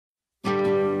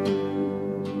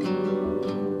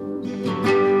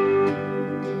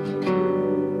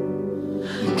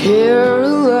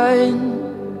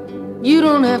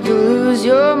lose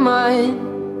your mind.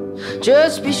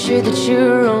 Just be sure that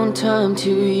you're on time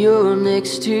to your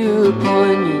next 2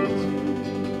 appointments.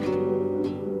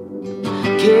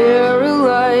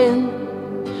 Caroline,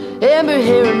 amber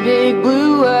hair and big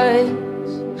blue eyes,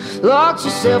 locks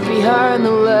herself behind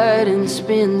the light and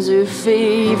spins her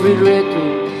favorite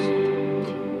records.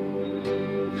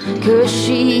 'Cause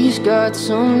she's got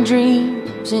some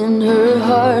dreams in her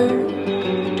heart.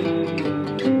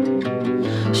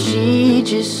 She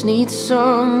just needs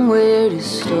somewhere to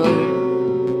start.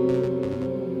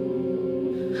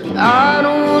 I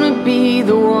don't wanna be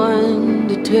the one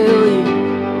to tell you.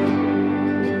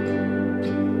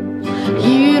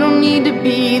 You don't need to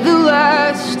be the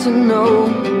last to know.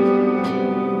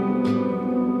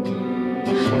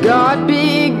 Got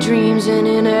big dreams and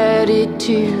an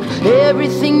attitude.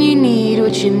 Everything you need,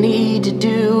 what you need to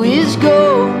do is go.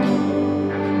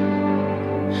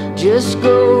 Just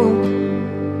go.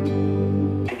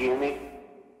 Forgive me,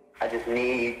 I just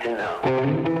need to know.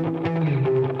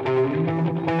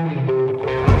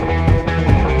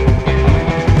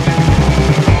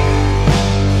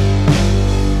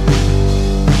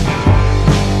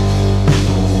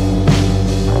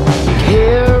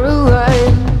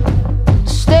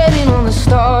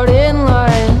 Starting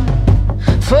line,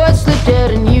 foot slipped dead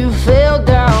and you fell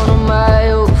down a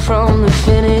mile from the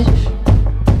finish.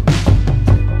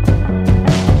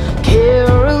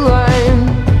 Caroline,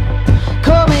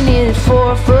 coming in at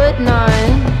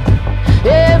 4'9".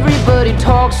 Everybody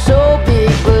talks so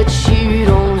big, but you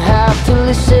don't have to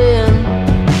listen.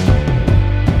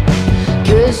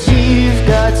 'Cause you've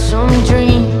got some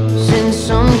dreams and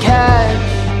some cash.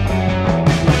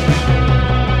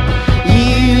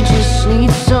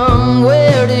 Need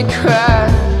somewhere to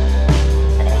crash.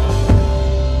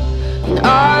 And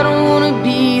I don't wanna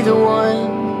be the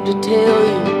one to tell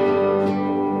you.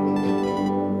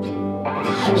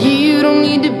 You don't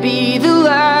need to be the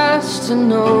last to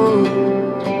know.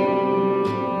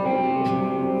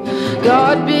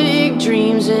 Got big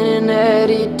dreams and an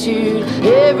attitude.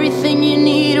 Everything you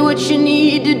need, what you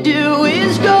need to do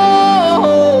is go.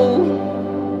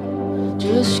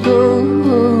 Just go.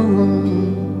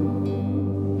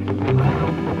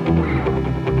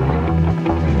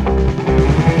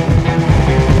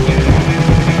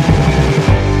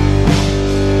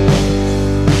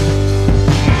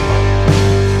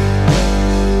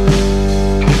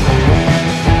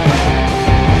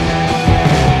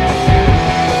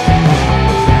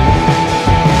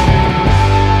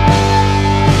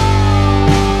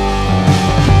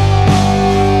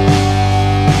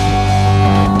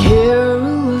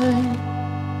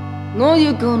 Know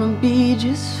you're gonna be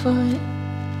just fine,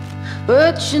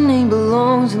 but your name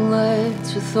belongs in lights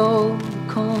with all the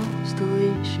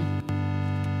constellation.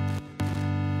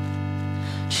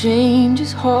 Change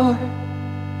is hard,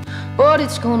 but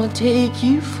it's gonna take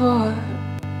you far.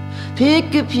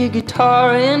 Pick up your guitar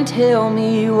and tell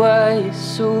me why you're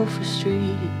so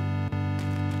frustrated.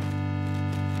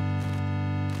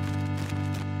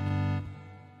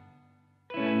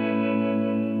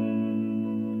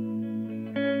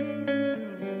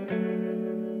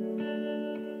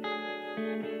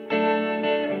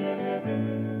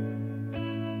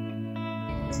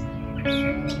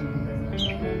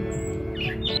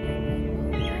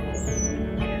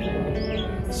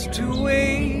 It's 2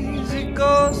 ways it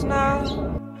goes now,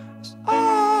 as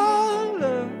all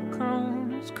love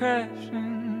comes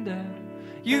crashing down.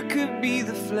 You could be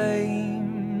the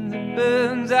flame that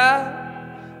burns out,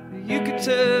 or you could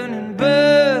turn and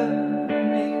burn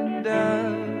me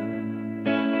down.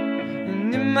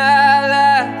 And in my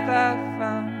life I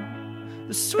found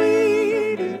the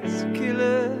sweetest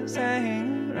killers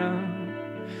hanging around,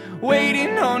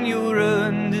 waiting on your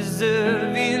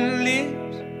undeserving lips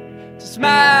to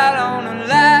smile on a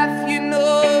life you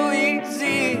know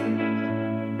exists.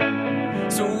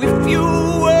 So if you